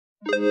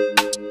Hey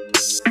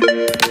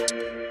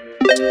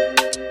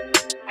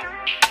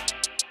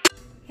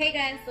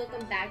guys,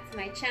 welcome back to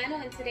my channel.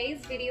 In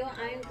today's video,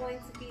 I'm going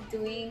to be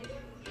doing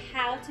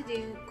how to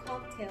do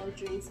cocktail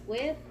drinks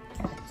with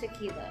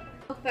tequila.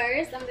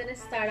 First, I'm going to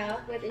start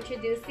off with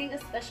introducing a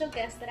special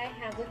guest that I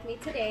have with me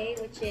today,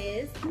 which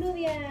is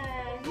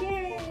Nubia.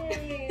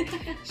 Yay!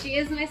 She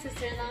is my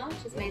sister-in-law.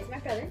 She's married to my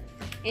brother,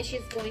 and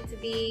she's going to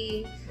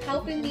be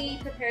helping me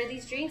prepare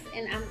these drinks,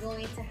 and I'm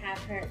going to have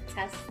her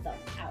test them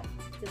out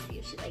to see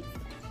if she likes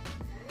them.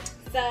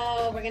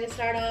 So we're going to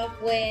start off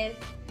with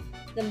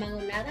the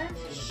Mangonada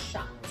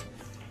shot.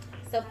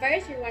 So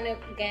first, you're going to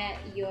get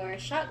your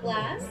shot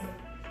glass.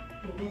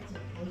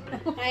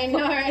 I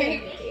know,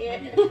 right?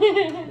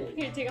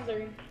 Here, take off the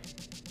ring.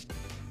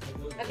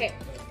 Okay,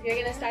 you're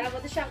gonna start off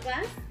with the shot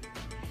glass.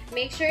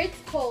 Make sure it's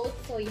cold,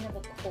 so you have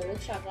a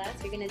cold shot glass.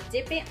 You're gonna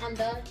dip it on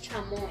the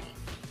chamoy,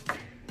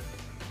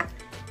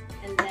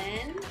 and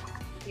then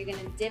you're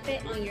gonna dip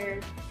it on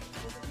your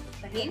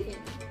tajín.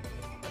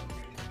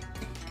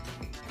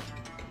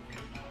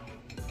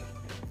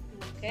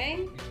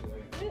 Okay.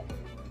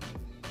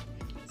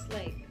 It's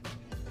like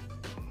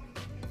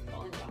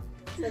falling off.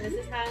 So this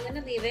is how I'm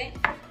gonna leave it.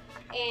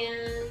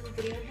 And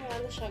do you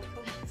have the shot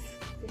glass?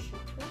 The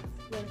shot glass?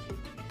 No,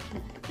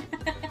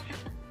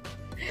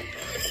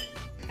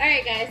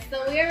 Alright guys, so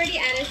we already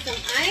added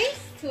some ice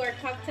to our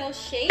cocktail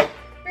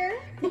shaker.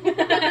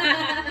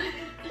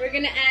 We're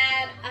gonna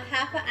add a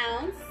 ½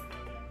 ounce.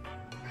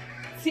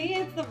 See,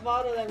 it's the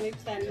bottle that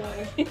makes that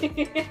noise.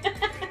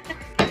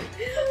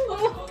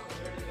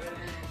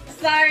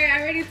 Sorry, I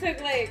already took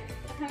like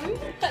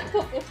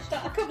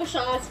a couple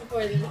shots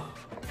before this.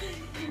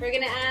 We're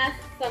gonna add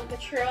some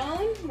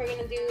Patron. We're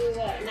gonna do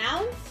an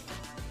ounce.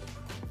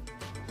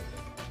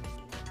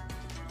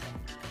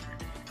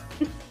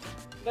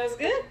 That's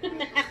good.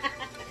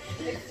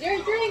 It's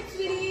your drink,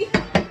 sweetie.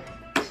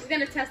 She's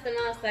gonna test them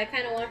out, so I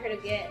kind of want her to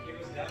get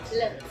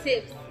little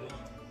tips.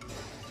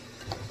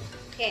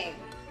 Okay,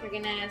 we're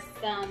gonna add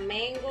some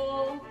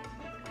mango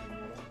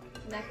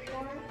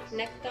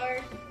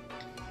nectar.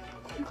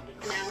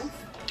 An ounce.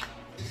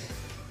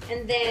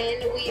 And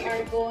then we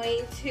are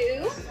going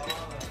to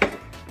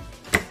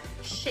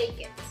shake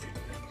it.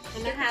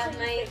 I'm gonna have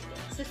my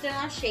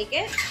sister-in-law shake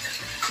it.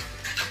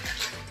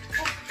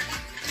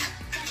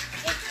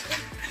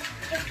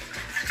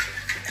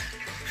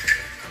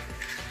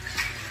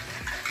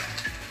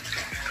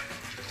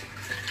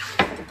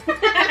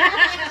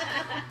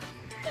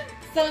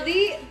 So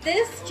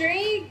this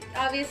drink,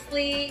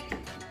 obviously,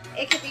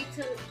 it could be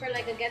for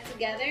like a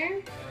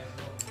get-together.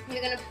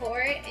 You're gonna pour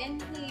it in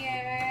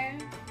here.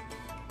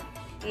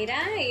 Mira.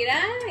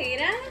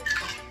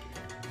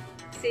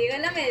 Sigo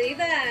la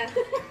medida.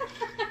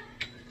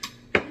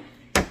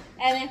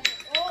 And then,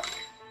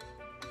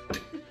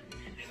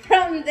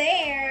 from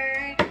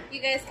there, you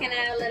guys can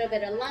add a little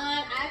bit of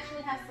lime. I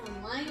actually have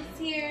some limes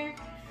here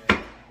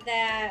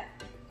that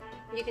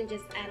you can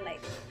just add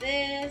like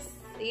this.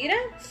 Mira.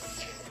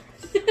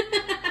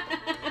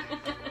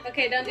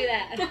 Okay, don't do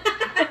that.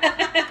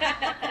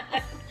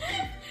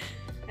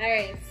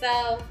 Alright,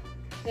 so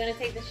you want to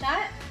take the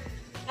shot?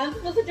 I'm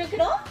supposed to drink it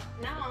all?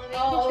 No, I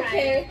mean,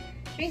 okay.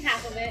 Drink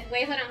half of it.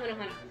 Wait, hold on.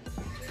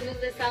 Let's move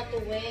this out the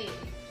way.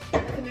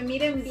 Que me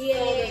miren bien.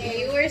 So the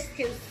viewers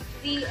can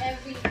see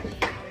everything.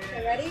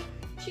 Okay, ready?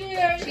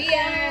 Cheers!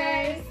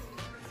 Cheers!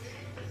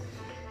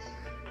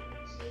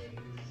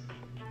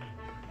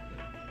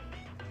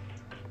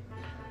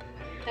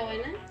 Está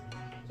buena?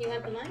 You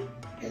want the lime?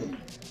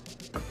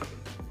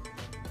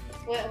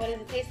 What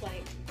does it taste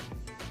like?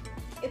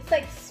 It's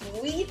like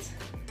sweet,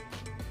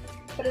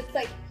 but it's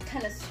like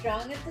kind of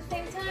strong at the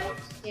same time.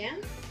 Yeah?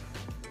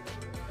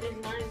 There's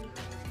lime.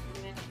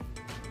 Yeah.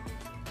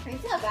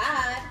 It's not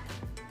bad.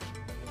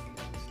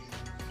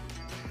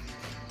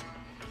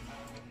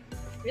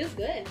 Feels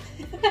good.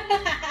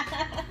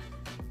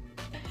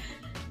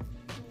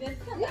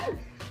 It's not bad.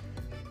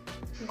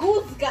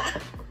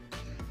 Guzga.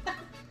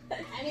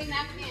 I need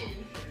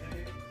napkin.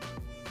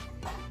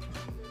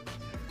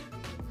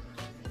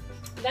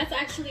 That's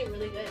actually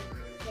really good.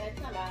 Yeah, it's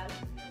not bad.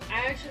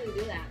 I actually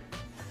do that.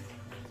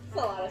 It's a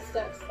lot of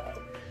steps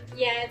though.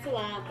 Yeah, it's a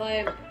lot,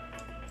 but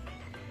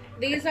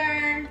these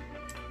are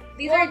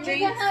drinks. We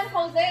can have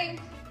Jose.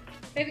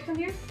 Baby, come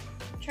here.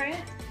 Try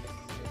it.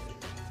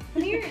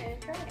 Come here and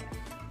try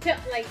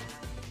it.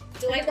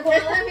 Do like the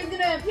first time he's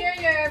gonna appear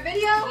in your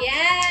video?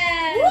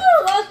 Yes.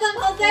 Woo! Welcome,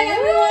 Jose,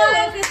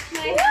 everyone. This is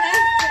my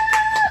husband.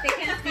 They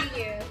can't see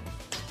you.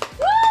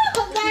 Woo,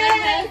 This is my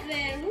Jose.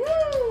 husband.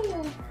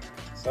 Woo!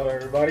 So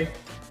everybody,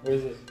 what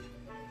is this?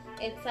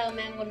 It's a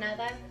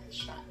Mangonada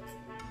shot.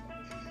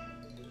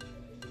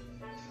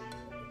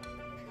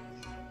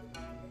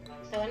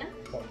 ¿Está buena?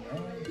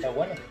 Está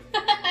bueno.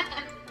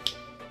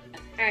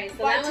 Alright, so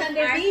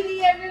Bartender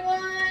Vivi,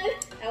 everyone.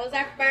 that was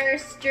our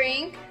first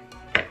drink.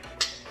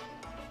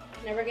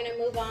 Now we're gonna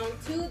move on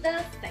to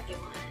the second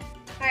one.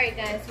 Alright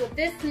guys, with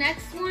this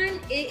next one,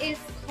 it is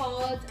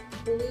called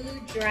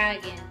Blue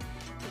Dragon.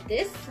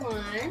 This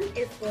one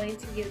is going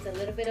to use a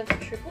little bit of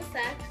triple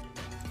sec.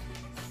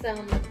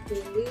 some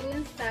blue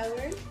and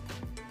sour,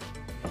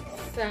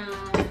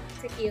 some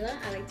tequila.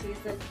 I like to use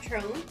the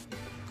Patron,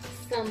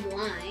 some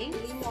lime,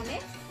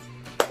 Limones.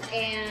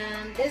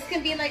 and this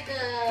can be like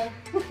a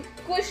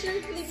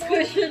Squishes limon.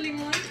 squish of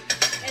limon.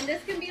 And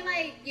this can be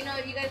like, you know,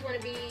 if you guys want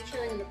to be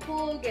chilling in the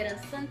pool, get a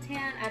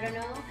suntan, I don't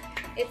know.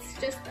 It's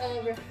just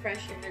a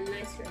refresher, a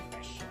nice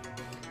refresher.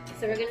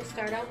 So we're gonna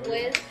start off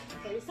with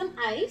getting some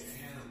ice.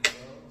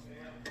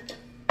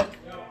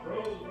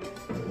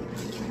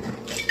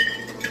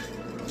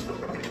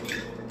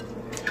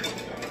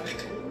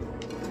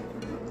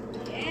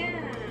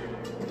 Yeah.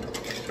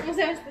 ¿Cómo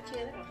se ve esta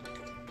chingadera?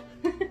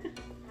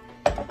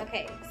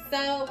 Okay,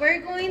 so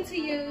we're going to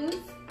use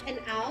an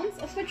ounce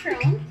of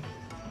Patron.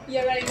 You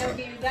already know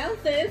these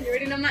ounces. You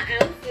already know my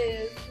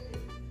ounces.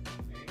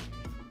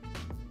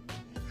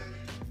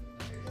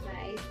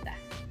 Ahí está.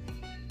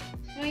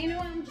 Well, you know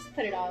what? I'm just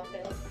put it all,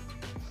 Phil.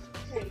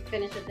 Already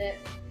finished with it.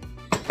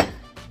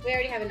 We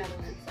already have another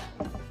one, so.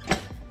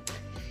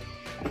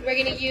 We're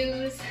gonna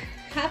use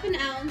half an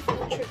ounce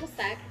of triple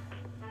sec.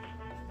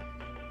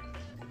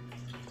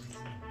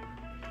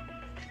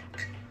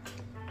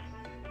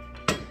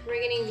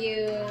 We're gonna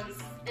use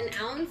an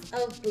ounce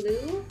of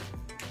blue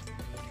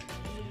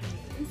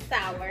and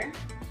sour.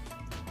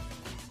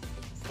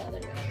 So the other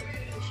way.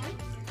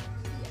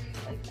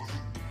 Like that.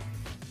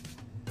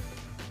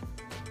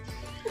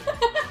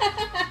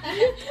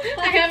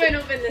 I haven't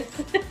opened this.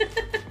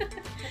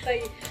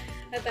 I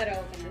thought I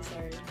opened this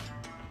already.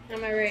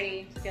 I'm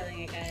already feeling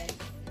it, guys.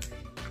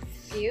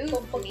 Excuse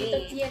Con poquito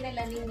me. tiene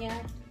la niña.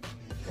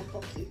 Un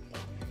poquito.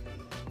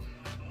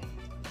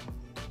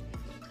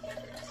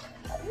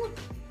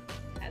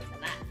 That's a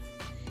lot.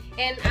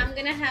 And I'm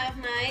gonna have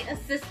my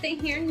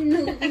assistant here,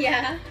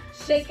 Nubia.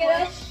 Shake it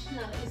up.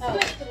 No, Oh.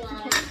 squish the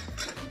lime.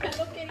 I'm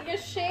not getting a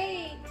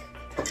shake.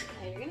 Oh,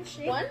 you're gonna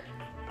shake One?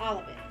 all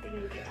of it. You're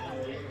gonna do all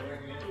of it.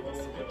 Do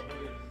this one.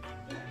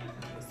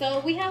 So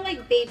we have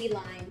like baby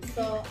limes.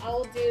 So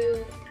I'll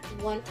do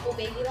one full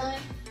baby lime.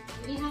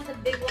 If you have the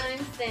big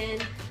limes, then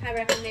I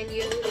recommend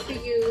you to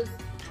use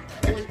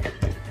one.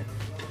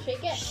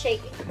 Shake it.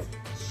 Shake it.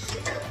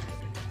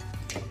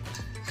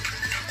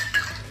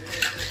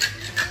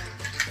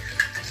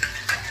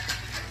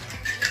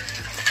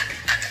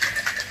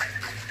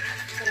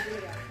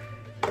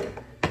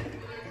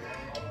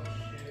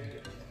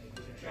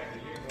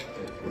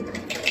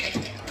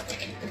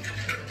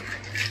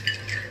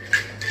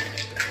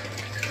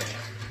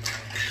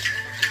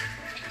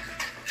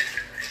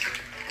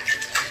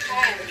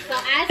 So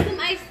add some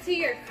ice to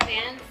your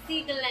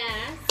fancy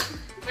glass.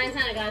 Mine's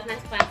not a glass,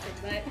 mine's plastic,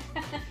 but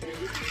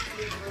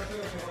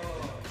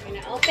we're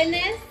gonna open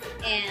this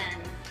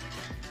and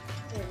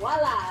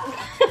Voila.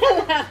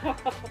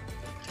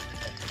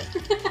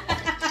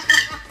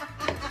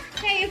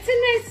 hey, it's a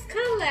nice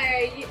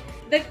color.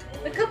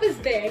 The cup is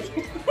big.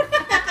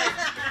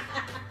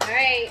 All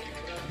right,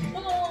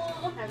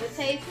 Oh, have a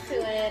taste to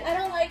it. I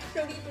don't like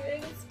fruity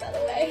drinks, by the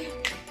way.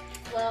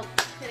 Well,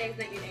 today's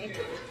not your day.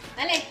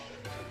 Dale.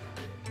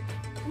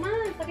 Come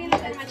on, stop being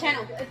like that on my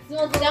channel. It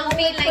smells Don't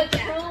be like that.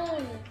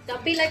 Patron.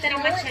 Don't be like that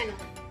on my What? channel.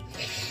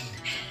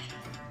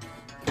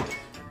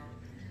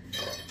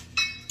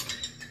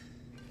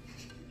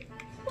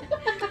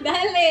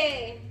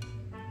 Dale.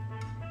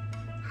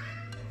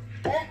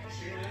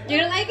 You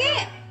don't like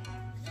it?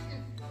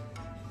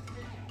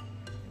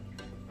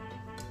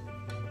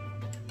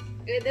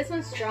 This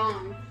one's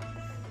strong.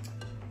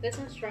 This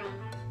one's strong.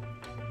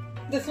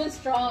 This one's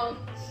strong.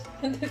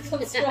 This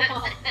one's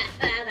strong.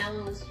 That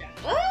one was strong.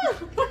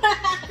 Ooh!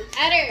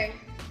 Eder.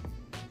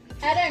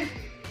 Eder,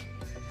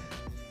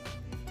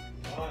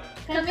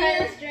 Come here.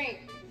 try this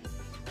drink.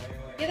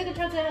 Give the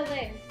control to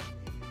Jose.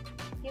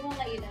 He won't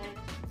let you die.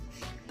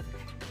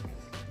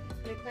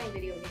 We're playing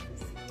video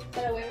games.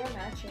 by the way, we're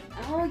matching.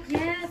 Oh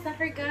yes, I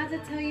forgot to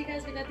tell you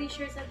guys we got these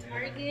shirts at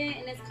Target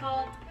and it's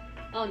called,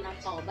 oh not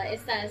called, but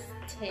it says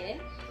Te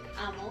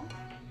Amo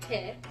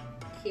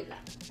Tequila.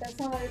 That's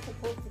not what it's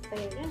supposed to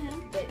say,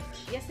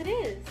 bitch. Yes it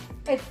is.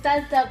 It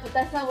says that, but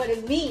that's not what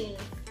it means.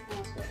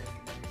 Oh, sorry.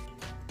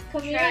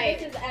 Come here, Try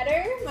this it. is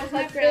Eder, my My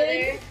husband.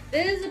 brother.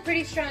 This is a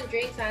pretty strong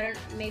drink, so I don't.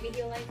 Maybe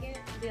he'll like it.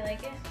 Do you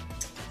like it?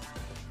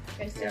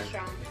 Or it's too Yeah.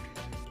 strong.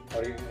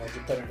 What do you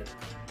put in it?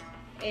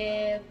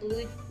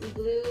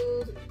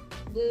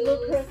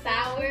 Blue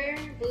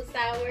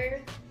sour,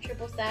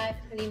 triple sec,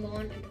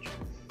 limon, and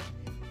Patron.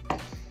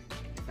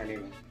 I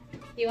need one.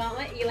 You want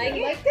one? You like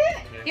You it? liked it?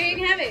 Here, you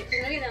can have it. 'Cause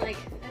maybe you don't like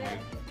it.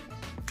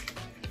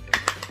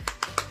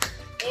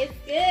 It's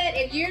good.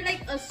 If you're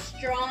like a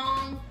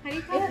strong, how do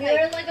you call If it?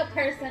 you're like a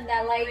person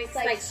that likes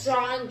like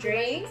strong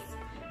drinks,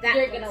 that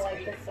you're one's gonna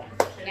like great. this one.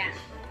 Yeah.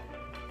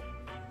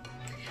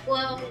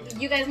 Well,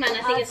 you guys might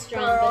not think it's Us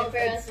strong, girls, but for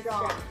it's us, it's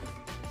strong.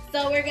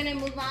 So we're gonna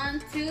move on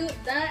to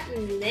the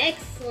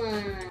next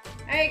one.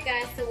 All right,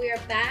 guys. So we are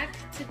back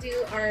to do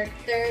our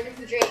third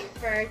drink.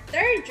 For our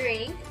third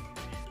drink,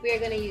 we are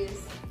gonna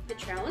use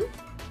Patron,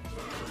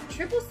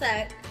 triple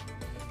sec,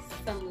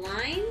 some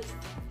limes,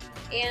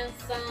 and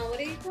some, what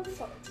do you call it?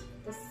 Salt.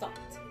 The salt.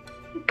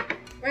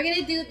 we're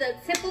gonna do the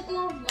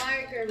typical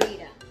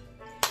margarita.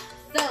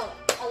 So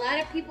a lot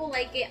of people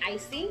like it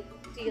icy.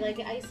 Do you like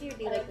it icy or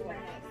do you like it warm?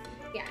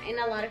 Yeah, and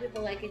a lot of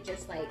people like it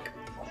just like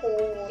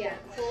cold. Yeah,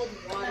 cold,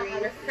 watery,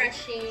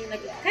 refreshing,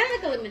 like kind of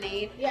like a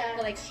lemonade, Yeah.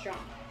 but like strong.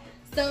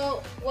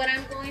 So what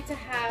I'm going to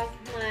have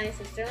my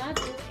sister-in-law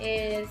do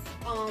is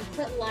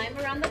put lime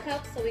around the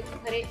cup so we can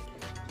put it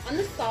on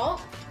the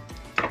salt.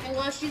 And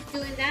while she's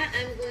doing that,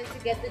 I'm going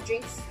to get the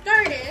drink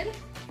started.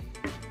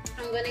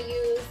 I'm going to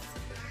use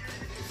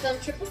some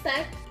triple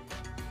sec.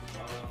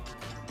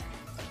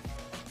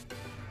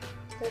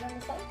 Put it on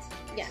the salt?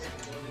 Yeah.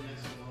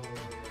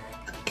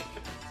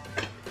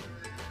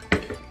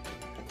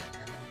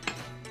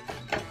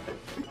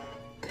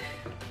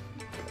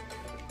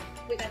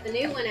 We got the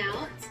new one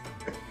out.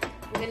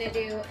 We're gonna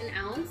do an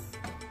ounce.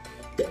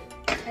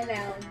 An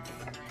ounce.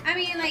 I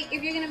mean, like,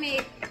 if you're gonna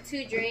make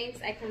 2 drinks,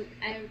 I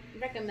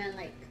recommend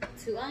like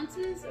 2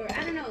 ounces, or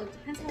I don't know, it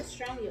depends how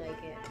strong you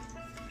like it.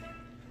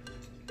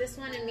 This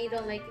one and me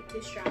don't like it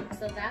too strong,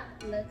 so that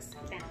looks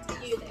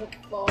fantastic.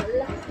 Beautiful.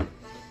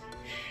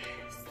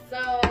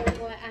 So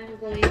what I'm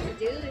going to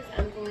do is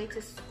I'm going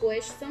to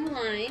squish some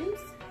limes.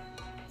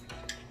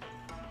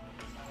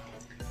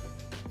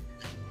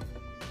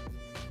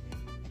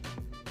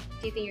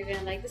 Do you think you're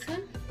gonna like this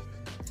one?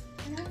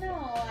 I don't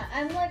know.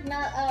 I'm like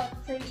not a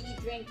pretty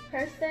drink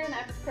person.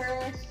 I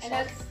prefer, and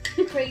that's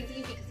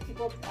crazy because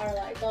people are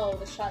like, oh,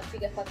 the shots you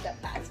get fucked up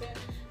faster.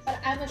 But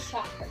I'm a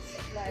shot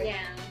person. Like,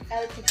 Yeah.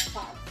 I like to take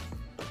shots.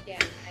 Yeah,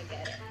 I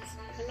get it.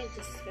 Let me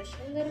just squish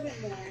a little bit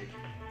more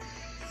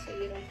so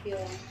you don't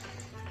feel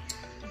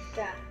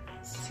That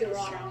too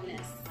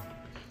strongness.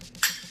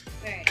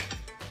 Alright.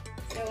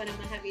 So what I'm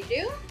gonna have you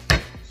do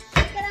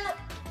shake it up.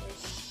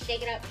 is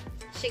shake it up,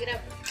 shake it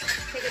up,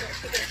 shake it up,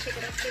 shake it up, shake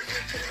it up, shake it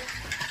up, shake it up,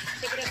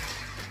 shake it up.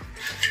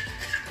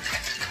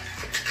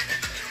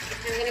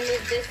 I'm gonna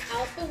move this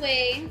out the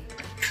way.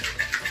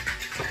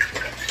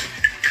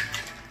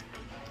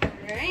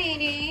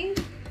 Alrighty.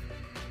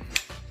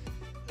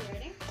 You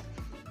ready?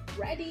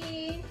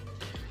 Ready.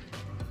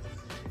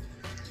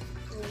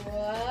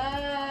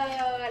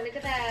 Whoa, look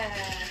at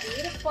that.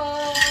 Beautiful.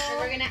 So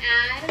we're gonna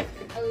add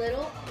a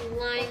little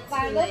lime to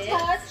Final it.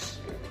 touch.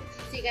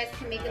 So you guys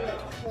can make it look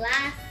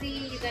classy.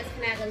 You guys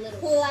can add a little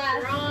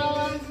Classy.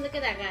 strong. Look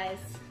at that, guys.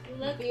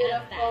 Look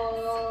at that.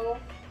 Beautiful.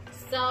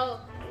 So,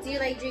 do you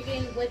like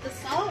drinking with the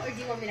salt, or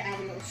do you want me to add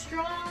a little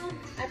strong?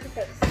 I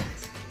prefer the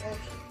salt.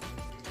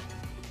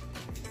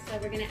 So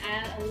we're gonna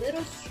add a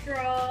little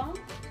straw.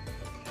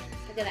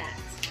 Look at that.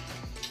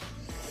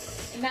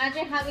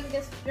 Imagine having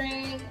this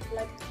drink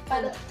like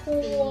by the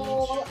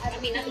pool. I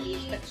mean, not the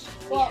beach,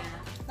 but well, yeah.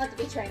 not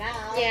the beach right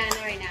now. Yeah, not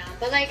right now.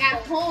 But like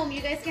at home,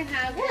 you guys can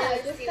have Yeah,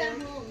 this, just you at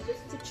know. home,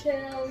 just to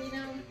chill, you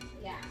know.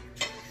 Yeah.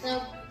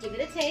 So give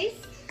it a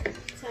taste.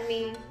 Tell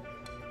me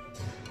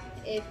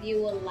if you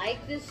will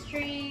like this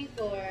drink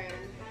or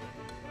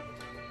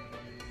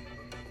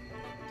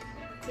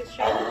too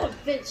strong.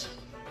 Bitch,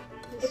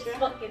 Too it's strong?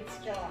 fucking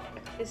strong.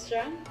 It's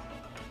strong?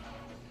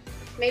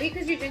 Maybe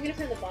because you're drinking it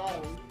from the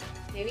bottom.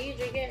 Maybe you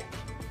drink it.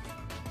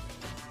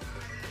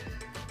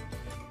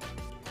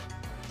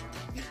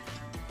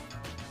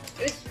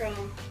 It's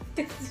strong.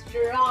 It's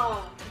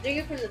strong. Drink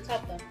it from the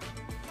top though.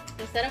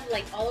 Instead of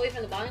like all the way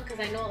from the bottom, because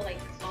I know like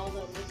all the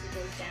liquid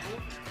goes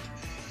down.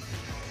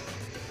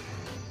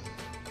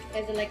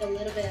 There's like a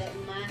little bit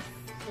of mass,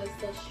 so it's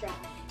still strong.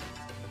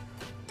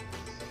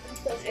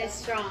 So It's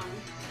strong.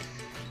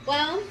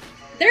 Well,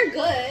 they're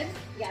good.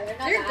 Yeah, they're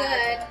not They're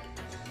bad.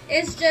 good.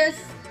 It's just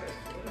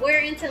we're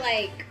into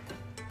like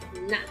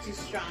not too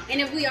strong. And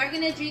if we are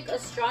gonna drink a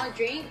strong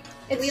drink,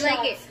 It's we like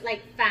shots. it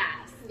like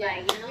fast. Yeah,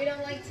 Like, you know? we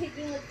don't like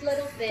taking like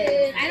little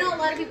This. sips. I know a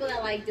lot of people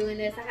that like doing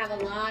this. I have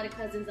a lot of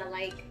cousins that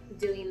like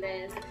doing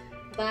this,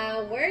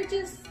 but we're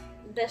just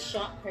the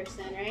shot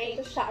person, right?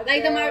 The shot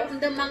Like girl.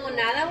 the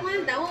mangonada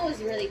one, that one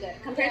was really good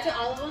compared to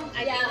all of them.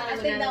 I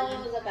think that mangonada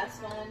one was the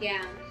best one.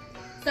 Yeah.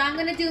 So I'm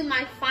gonna do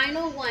my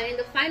final one. In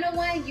the final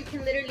one, you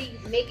can literally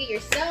make it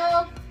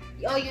yourself.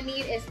 All you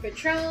need is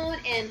Patron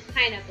and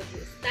pineapple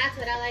juice. That's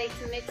what I like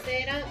to mix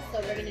it up. So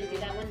we're gonna do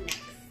that one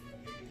next.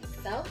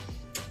 So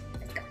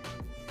let's go.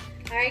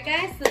 All right,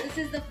 guys. So this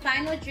is the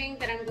final drink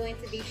that I'm going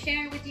to be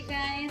sharing with you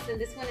guys, and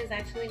this one is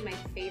actually my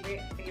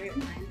favorite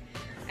one.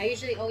 I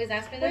usually always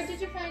ask for this. Where did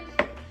you find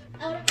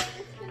out about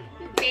this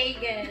one?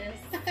 Vegas.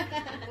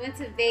 I went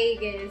to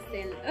Vegas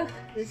and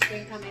this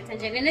drink caught my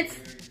attention. And it's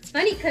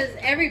funny because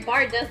every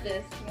bar does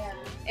this. Yeah.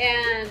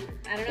 And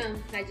I don't know,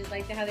 I just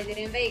liked how they did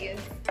it in Vegas.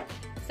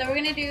 So we're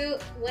gonna do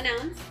 1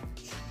 ounce.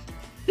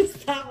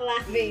 Stop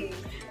laughing.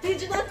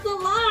 Did you? That's a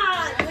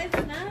lot. No,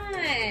 it's not.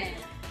 Me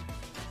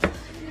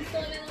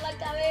duele la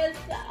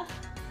cabeza.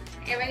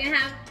 And we're gonna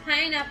have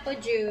pineapple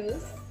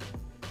juice.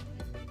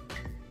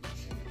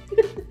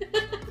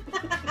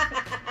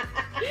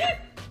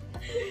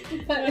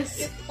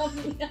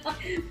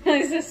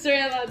 My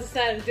sister-in-law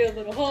decided to do a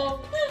little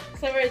hole,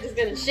 so we're just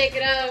gonna shake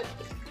it up.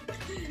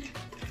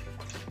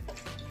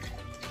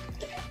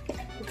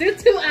 Do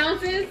 2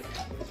 ounces.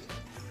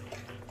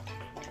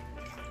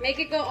 Make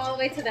it go all the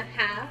way to the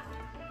half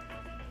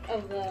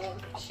of the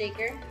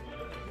shaker,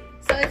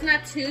 so it's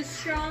not too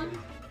strong.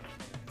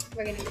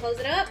 We're gonna close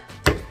it up.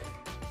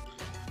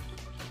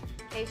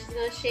 Okay, she's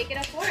gonna shake it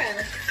up for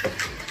us.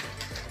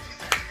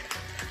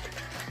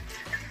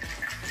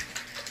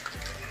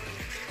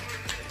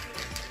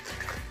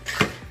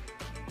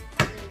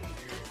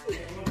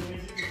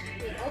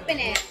 Open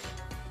it,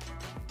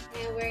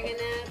 and we're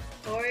gonna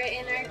pour it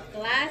in our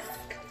glass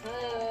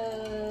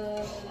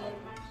cup.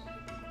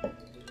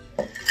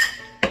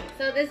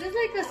 So this is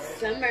like a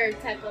summer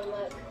type of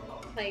look,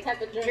 like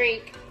Type of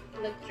drink.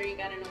 Look, drink.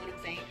 I don't know what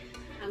I'm saying.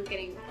 I'm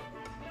getting.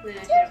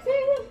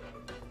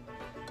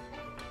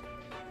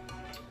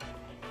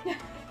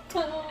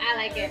 I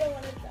like it. I don't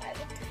want to try it.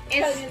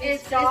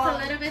 It's a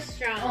little bit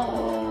strong,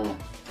 Oh.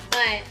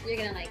 but you're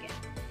gonna like it,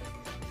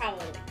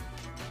 probably.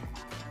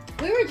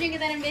 We were drinking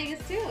that in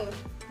Vegas too.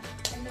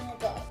 I know,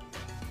 but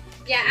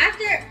Yeah,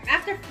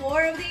 after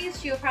 4 of these,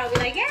 she'll probably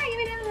be like, yeah, give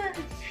me another one.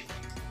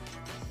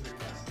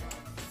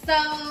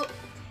 So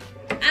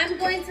I'm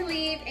going to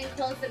leave and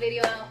close the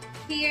video out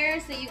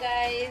here. So you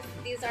guys,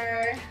 these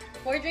are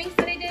 4 drinks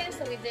that I did.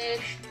 So we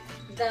did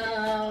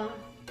the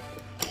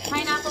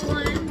pineapple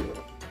one,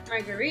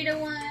 margarita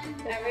one.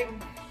 I already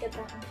get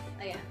that one.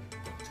 Oh yeah,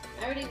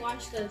 I already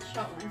watched the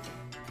shot one.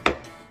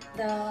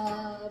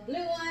 The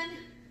blue one.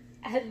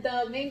 And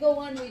the mango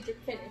one we just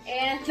finished.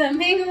 And the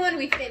mango one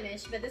we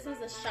finished, but this was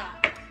a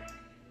shot.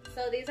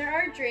 So these are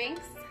our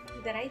drinks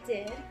that I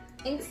did.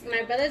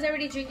 My brother's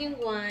already drinking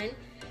one.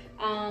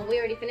 We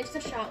already finished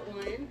the shot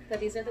one, but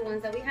these are the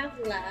ones that we have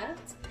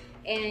left.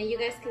 And you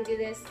guys can do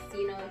this,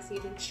 you know, so you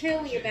can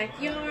chill in your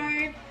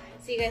backyard.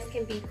 So you guys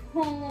can be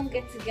home,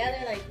 get together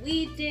like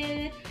we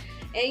did.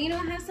 And, you know,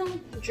 have some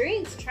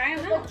drinks, try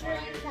them out.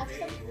 Drink, have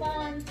some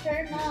fun,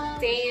 turn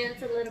up,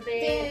 Dance a little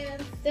bit.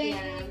 dance, sing,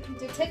 Yeah.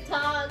 do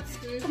TikToks.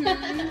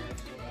 Mhm.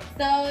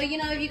 So, you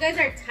know, if you guys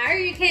are tired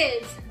of your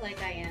kids, like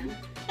I am,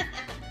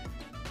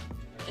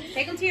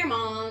 take them to your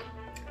mom,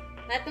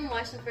 let them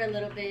watch them for a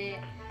little bit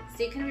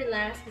so you can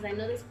relax, because I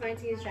know this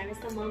quarantine is driving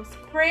some moms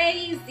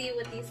crazy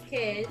with these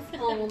kids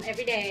home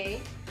every day.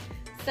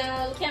 So,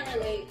 Can't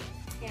relate.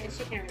 yeah,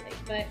 she can't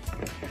relate, but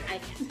I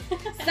can.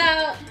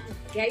 So,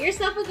 get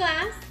yourself a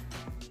glass,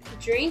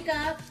 drink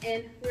up,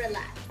 and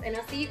relax. And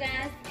I'll see you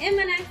guys in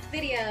my next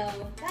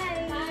video.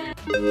 Bye.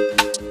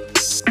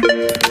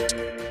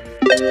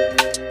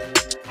 Bye.